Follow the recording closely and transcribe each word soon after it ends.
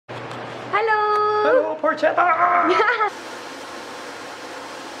Hello, Porchetta!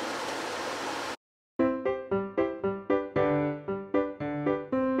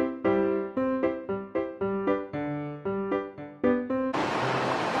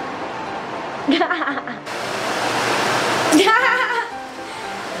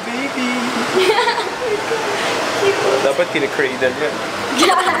 Baby! Dapat kine-cradle yan.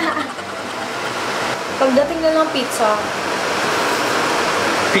 Pagdating na ng pizza.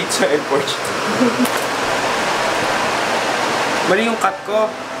 Pizza and porchetta. Mali yung cut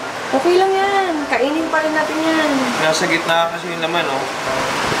ko. Okay lang yan. Kainin pa rin natin yan. Nasa gitna kasi yung laman, oh.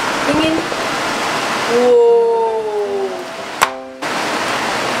 Tingin. Wow!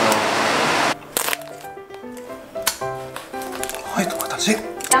 Ay, tumatalsik.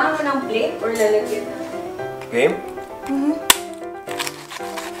 Kailangan mo ng plate or lalagyan na? Game?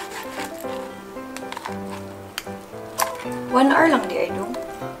 1 hour lang di ay do.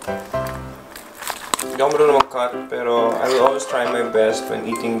 Hindi ako marunong mag-cut, pero I will always try my best when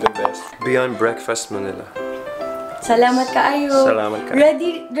eating the best. Beyond Breakfast Manila. Salamat kaayo. Salamat kaayo.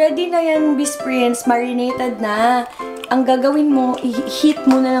 Ready na yan, Bisprints. Marinated na. Ang gagawin mo, i-heat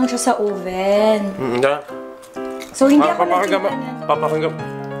mo na lang siya sa oven. So, hindi ako nagtimpla niyan. Papakanggap.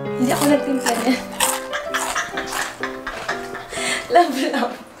 Hindi ako nagtimpla niyan.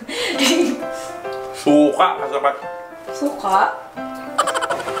 Love. Suka, kasapat. Suka?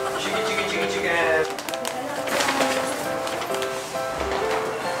 Chicken.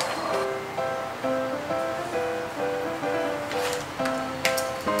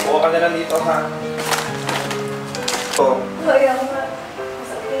 Buka ka na lang dito, ha? Ito. Hoy, ako nga.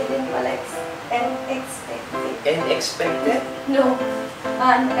 Masakit din pala. Unexpected. Unexpected? No.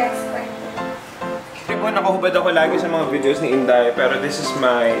 Unexpected. Diba, nakahubad ako lagi sa mga videos ni Inday, pero this is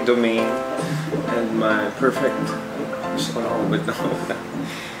my domain and my perfect... Gusto ko nakahubad na ako.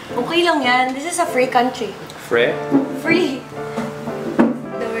 Okay lang yan. This is a free country. Free? Free.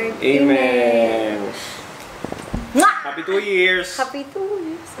 The word Amen. Mwah! Happy 2 years! Happy 2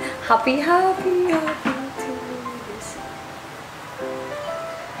 years. Happy 2 years.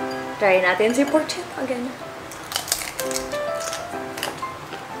 Try natin si Porchetta again.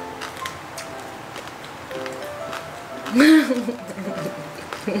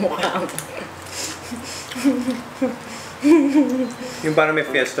 Yung parang may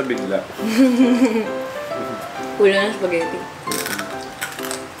fiesta bigla. Wala na spaghetti.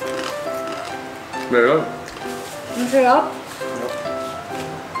 Meron? Ang sarap.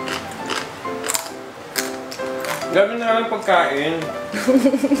 Gabi na lang pagkain.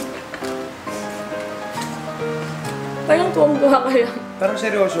 Parang tuwang-tuwa ka lang. Parang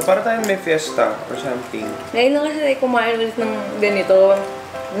seryoso, para tayong may fiesta or something. Ngayon lang kasi tayo kumain ulit ng ganito.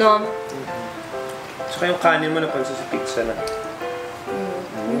 No? Saka yung kanin mo napansin sa pizza na.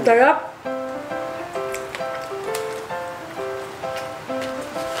 Ang sarap.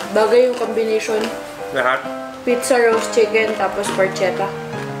 Bagay yung combination. Lahat? Pizza, roast chicken, tapos porchetta.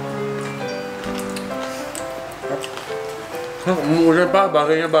 Umuulan pa,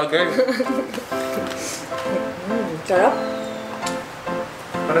 bagay na bagay. Sarap.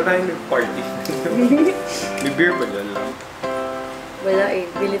 Para tayong may party. May beer ba dyan lang? Wala eh.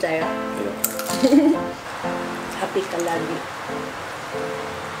 Bili tayo. Happy ka lagi.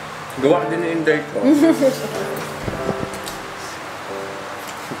 Gawa din na Inday ko.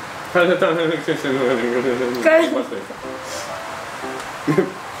 Kala tayo na nagsasunod.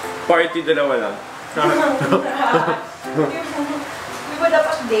 Party dalawa lang. Di ba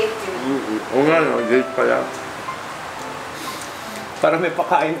dapat date yun? Oo nga no, date pala. Para may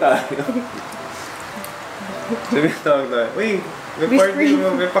pakain tayo. Sabi tawag tayo, uy, may party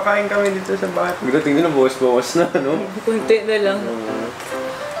mo, may pakain kami dito sa bahay. Tingnan na, bawas-bawas na, no? Kunti na lang.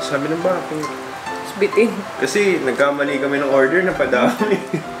 Sabi ng bakit? Bitin. Kasi nagkamali kami ng order na padami.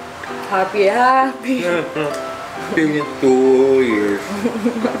 Happy. 2 years.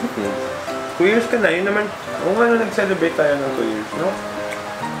 2 years ka na, yun naman. Oo nga na nag-celebrate tayo ng 2 years, no?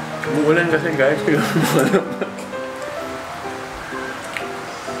 Umuulan kasi guys. 2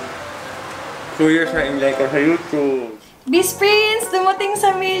 years na in-like ko sa YouTube. Bisprints! Dumating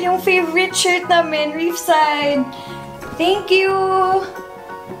sa mail yung favorite shirt namin, Reefside. Thank you!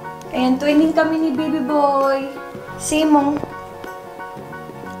 Ayan, twinning kami ni Baby Boy. Same mo.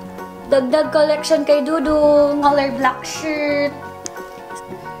 Dagdag collection kay Dudong. Color black shirt.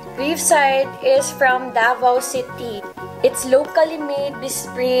 Reefside is from Davao City. It's locally made,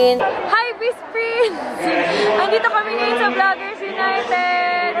 Bisprint. Hi, Bisprint! Andito kami ngayon sa Vloggers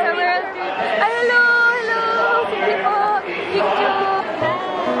United sa World Street. Ay, hello! Hello! Sige po! Thank you!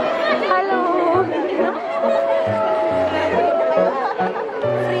 Hello!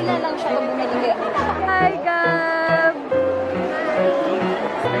 Free na lang siya kung bumili.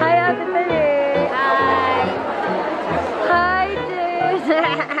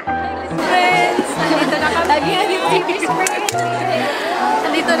 Miss Prince!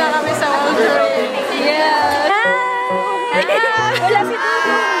 Nandito na kami sa Walter. Yeah! Wala si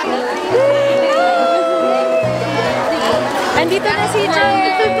Dudu! Andito na si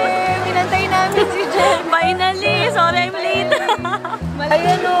Jen! Pinantay namin si Jen! Finally! Sorry, I'm late.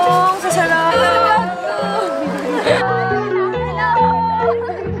 Ayan o! Sasalamat!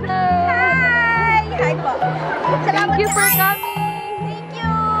 Hi po. Thank you for coming! Thank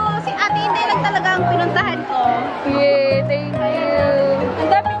you. Si Ate hindi lang talaga ang pinuntahan ko. Yeah, thank you! Ang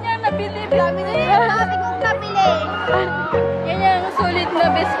dami niya nabili. Dami na niya. Dami kong nabili. Yan yung sulit na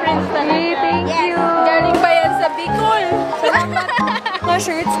best friends na. Yeah, thank you! Galing pa yan sa Bicol. Salamat! Mga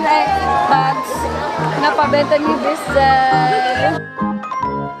shirts na bags na pabenta ni Bizzle.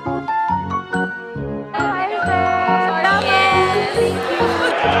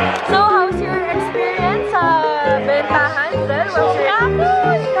 So, how's your experience sa bentahan? What's your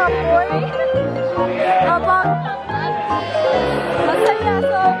kapoy? Habang masaya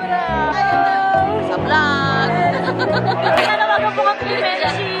sobra. Sa vlog. Kaya nawagan po kami ni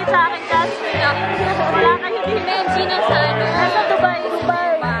Menchi sa akin kasi wala kayo din Menchi na sa ano. Nasa Dubai.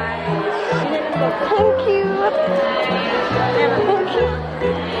 Thank you. Thank you.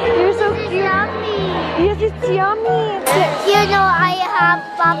 You're so cute. Yummy. Yes, it's yummy. You know, I have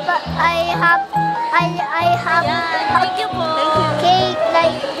Thank you po. cake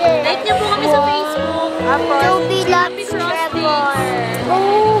like this. Like niyo po kami sa Facebook. To be loved forever.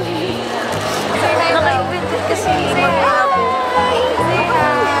 Oh. Naka-event kasi mag-abo.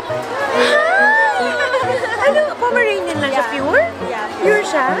 Ano? Pomeranian lang siya? Pure? Yeah. Pure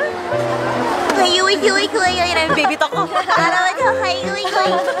siya? Yung baby talk ko.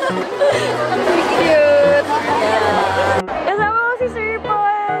 Cute. Kasama ko si Sir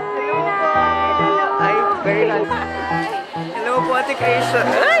Paul. Ay, very nice. Hello po, Ate Crisha.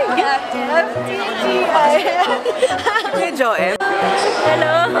 Ay! Hey, Joel.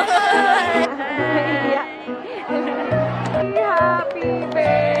 Hello. Happy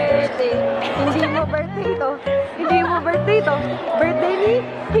birthday. Hindi mo birthday to. Hindi mo birthday to. Birthday ni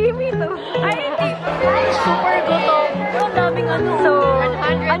Kimi to. Ay, hindi. Super gutom. Ang daming ano. So,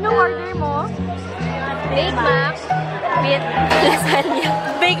 anong order mo? Bake mac with lasagna.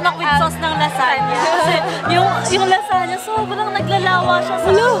 Bake mac with sauce ng lasagna. Kasi yung lasagna, sobrang naglalawa siya sa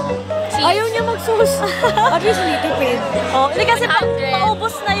cheese. Ayaw niya mag-sauce. Obviously, tipid. Oh, hindi kasi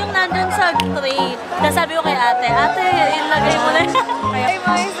paubos na yung nandun sa tray. Tapos sabi ko kay ate, ilagay mo na. Hey,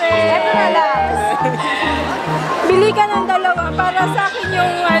 Moises! Ito na lang. Bili ka ng dalawa para sa akin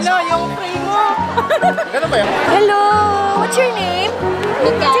yung, yung free mo. Gano'n ba yan? Hello! What's your name?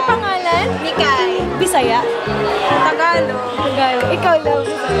 Mikay. Si pangalan? Mikay. Bisaya? Tagalog. Tagalog. Ikaw lang.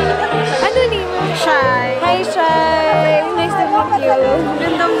 Ano name mo? Shy. Hi, Shy. Nice to meet you.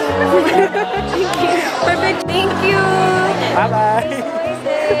 Ganda mo. Thank you. Perfect. Thank you. Bye-bye.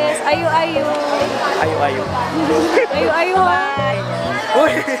 Moises. Ayu-ayu. Ayo. Ayu-ayu. Bye.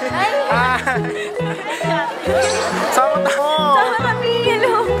 Uy! Ah! Sama mo! Sama kami.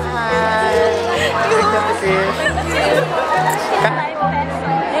 Hello.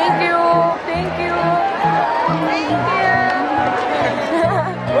 Thank you. Thank you. Thank you.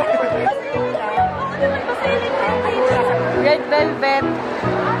 Red velvet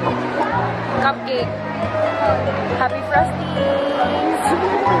cupcake. Happy frostings.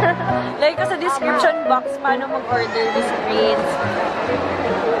 Like ko sa description box paano mag-order this prints.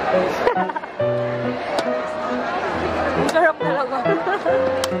 Ang sarap talaga.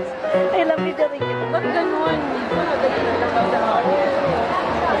 I love it rin ito. Ba't ganun?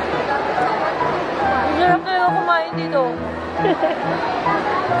 Ang sarap talaga kumain dito.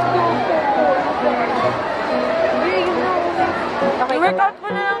 I-workout ko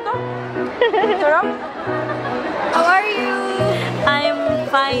na lang to. Sarap. How are you? I'm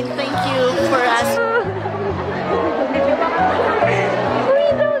fine, thank you for asking. Uy,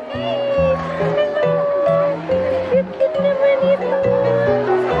 doggy! Cute naman ito.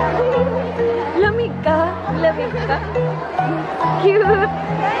 Lamig ka? Lamig ka? Cute!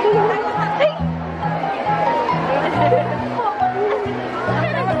 Ay!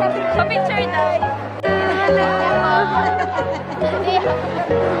 Pa-picture na! Hello!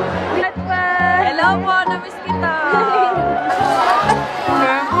 Hello po, na-miss kita.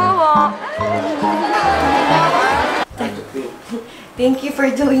 Thank you for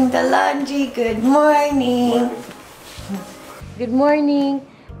doing the laundry. Good morning. Good morning.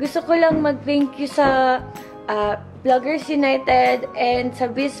 Gusto ko lang mag-thank you sa Vloggers United and sa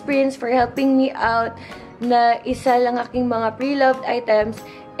Biz Prince for helping me out na isa lang aking mga pre-loved items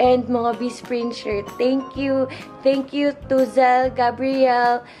and mga Biz Prince shirt. Thank you. Thank you to Zel,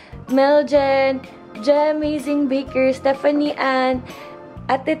 Gabrielle, Meljen, Jem Amazing Baker, Stephanie Ann,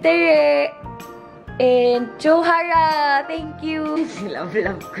 Ate Tere, and Johara. Thank you. Love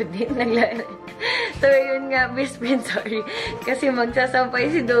ko din. So, yun nga, best friend, sorry. Kasi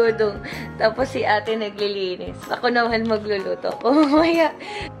magsasampay si Dodong. Tapos si ate naglilinis. Ako naman magluluto. Mamaya.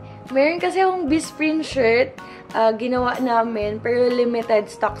 Meron kasi akong best friend shirt. Ginawa namin, pero limited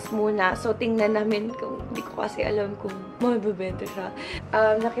stocks muna. So, tingnan namin kung, hindi ko kasi alam kung mabibenta siya.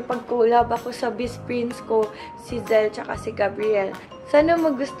 Nakipag-collab ako sa best friends ko, si Zel, tsaka si Gabriel. Sana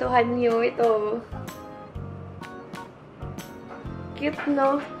magustuhan niyo ito. Cute,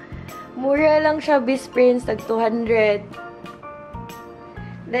 no? Mura lang siya, best friends, tag 200.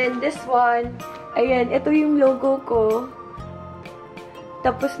 Then, this one, ayan, ito yung logo ko.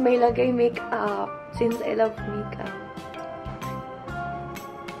 Tapos, may lagay makeup. Since I love makeup.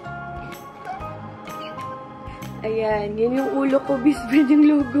 Ayan, yan yung ulo ko, best friend, yung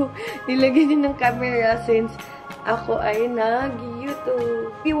logo. Nilagay din ng camera since ako ay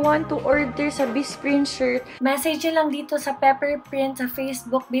nag-YouTube. If you want to order sa best friend shirt, message lang dito sa Pepper Print sa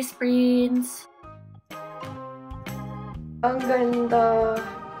Facebook, best friends. Ang ganda.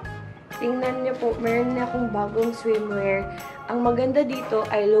 Tingnan niyo po, meron na akong bagong swimwear. Ang maganda dito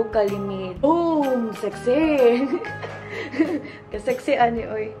ay locally made. Boom! Sexy! Kasexy ani,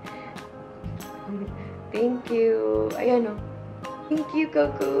 oy. Thank you. Ayan o. Thank you,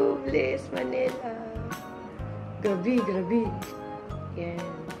 Coco. Bliss, Manila. Grabe, grabe. Yan.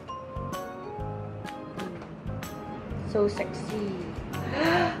 So sexy.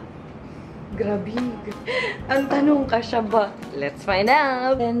 Grabe. Ang tanong, kasya ba? Let's find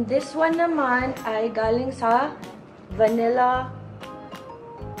out. And this one naman ay galing sa Vanilla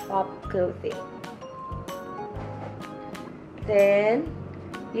Pop Clothing. Then,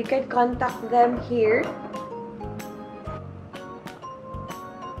 you can contact them here.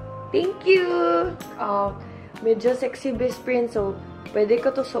 Thank you! Medyo sexy best friend, so pwede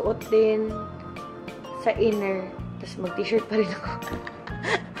ko to suot din sa inner. Tapos mag-t-shirt pa rin ako.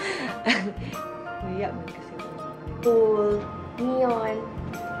 Maya man kasi. Cool. Neon.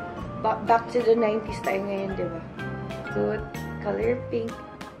 Back to the 90s tayo ngayon, di ba? Good. Color pink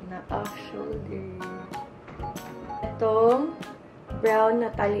na off-shoulder. Itong brown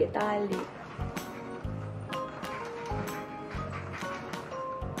na tali-tali.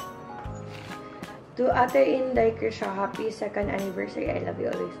 To Ate Inday Crisha, happy 2nd anniversary. I love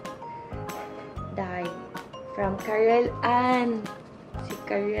you always. Die. From Karel Ann. Si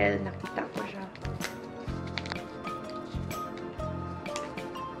Karel, nakita ko siya.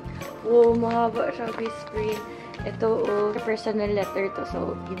 Oh, mahaba siya, best friend. Ito, oh, personal letter to.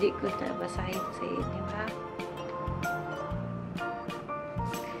 So, hindi ko na basahin sa inyo, ha?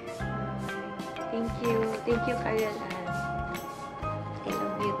 Thank you. Thank you, Karel Ann. I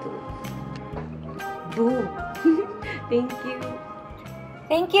love you too. Boom! Thank you.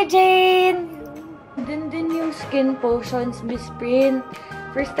 Thank you, Jane! Din yung skin potions, Miss Print.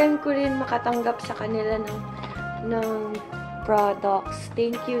 First time ko rin makatanggap sa kanila ng products.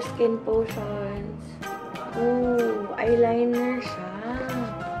 Thank you, skin potions. Oh, eyeliner siya.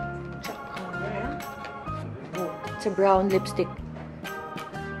 Tsaka, oh, it's a brown lipstick.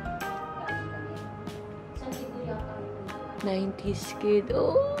 90s kid.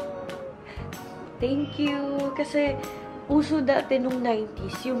 Oh! Thank you. Kasi, uso dati nung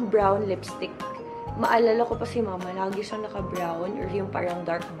 90s, yung brown lipstick. Maalala ko pa si mama, lagi siyang naka-brown or yung parang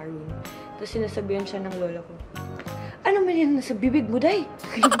dark maroon. Tapos sinasabihan siya ng lola ko, ano man yan nasa bibig mo, day?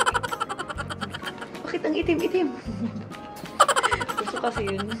 Bakit ang itim-itim? Gusto kasi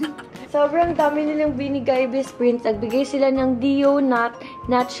yun. Sobrang dami nilang binigay, best friends. Nagbigay sila ng Dio Nut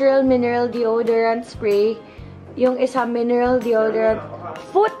Natural Mineral Deodorant Spray. Yung isa, mineral deodorant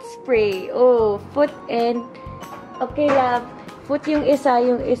foot spray. Oh, foot and... Okay, love. Foot yung isa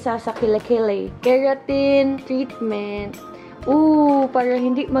sa kilikili. Keratin treatment. Ooh, para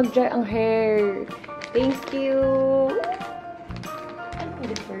hindi mag-dry ang hair. Thank you.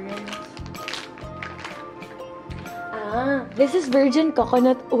 Anong difference? This is virgin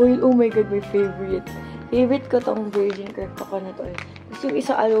coconut oil. Oh my god, my favorite. Favorite ko tong virgin coconut oil. Tapos yung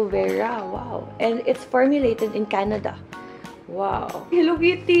isa aloe vera. Wow. And it's formulated in Canada. Wow. Hello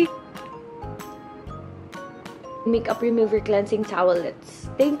Kitty. Makeup remover cleansing towelettes.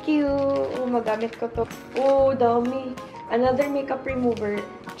 Thank you. Oh, magamit ko to. Oh, dami. Another makeup remover.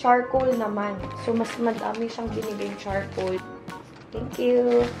 Charcoal naman. So, mas madami siyang binigay charcoal. Thank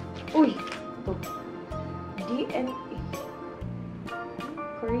you. Uy! Ito. DMA.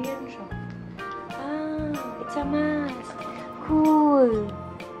 Korean siya. It's a mask. Cool.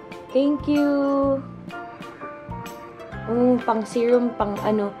 Thank you. Pang serum, pang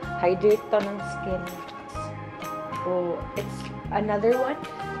hydrate to ng skin. Oh, it's another one.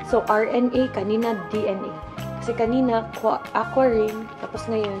 So, RNA, kanina DNA. Kasi kanina, aqua ring, tapos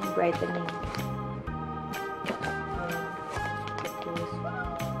ngayon, brightening.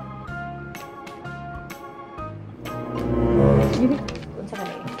 Unsa ka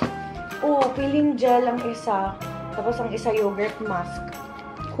na eh? Oh, peeling gel ang isa. Tapos ang isa yogurt mask.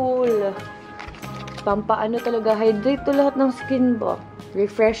 Cool. Pampaano talaga. Hydrate to lahat ng skin ba?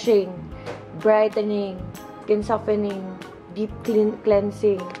 Refreshing. Brightening. Skin softening. Deep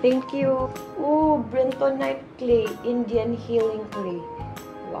cleansing. Thank you. Oh, Brentonite clay. Indian healing clay.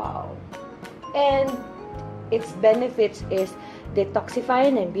 Wow. And its benefits is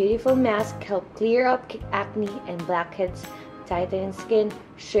detoxifying and beautiful mask, help clear up acne and blackheads, tighten skin,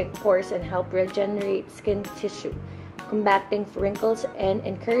 shrink pores, and help regenerate skin tissue, combating wrinkles and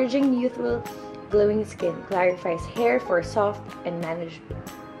encouraging youthful, glowing skin, clarifies hair for soft and manageable.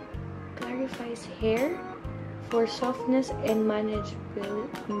 Clarifies hair for softness and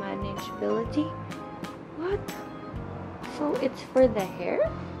manageability? What? So it's for the hair?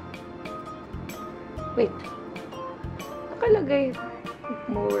 Wait. Nakalagay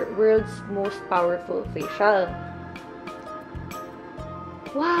world's most powerful facial.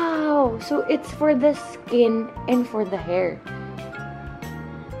 Wow! So it's for the skin and for the hair.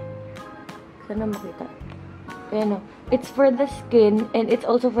 Sana makita. Ayan o. It's for the skin and it's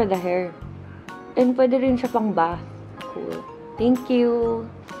also for the hair. And pwede rin siya pang bath. Cool. Thank you.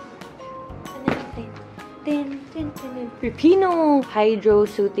 Pepino Hydro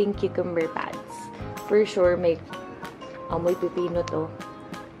Soothing Cucumber Pads. For sure, may amoy pepino to.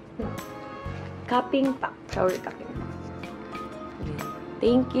 Cupping pack. Shower cupping pack.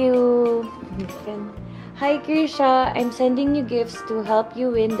 Thank you. Hi, Crisha. I'm sending you gifts to help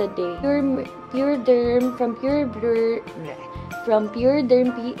you win the day. Pure Derm from Pure Derm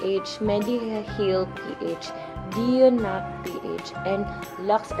PH, Medi Heal PH, Dionac PH, and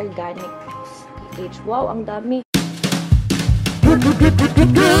Lux Organics PH. Wow, ang dami.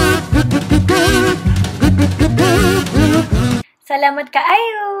 Salamat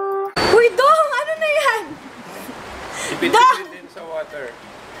kaayo! Uy, Dong! Ano na yan? Ipit-ipit din sa water.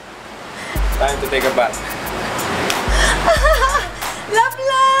 Time to take a bath. Love,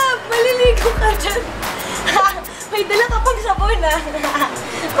 love! Maliligo ka dyan. May dala ka pang sabon, ha?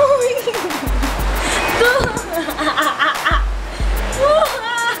 Uy! Dong!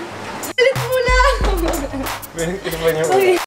 Ulit mo lang! Meron ka naman yung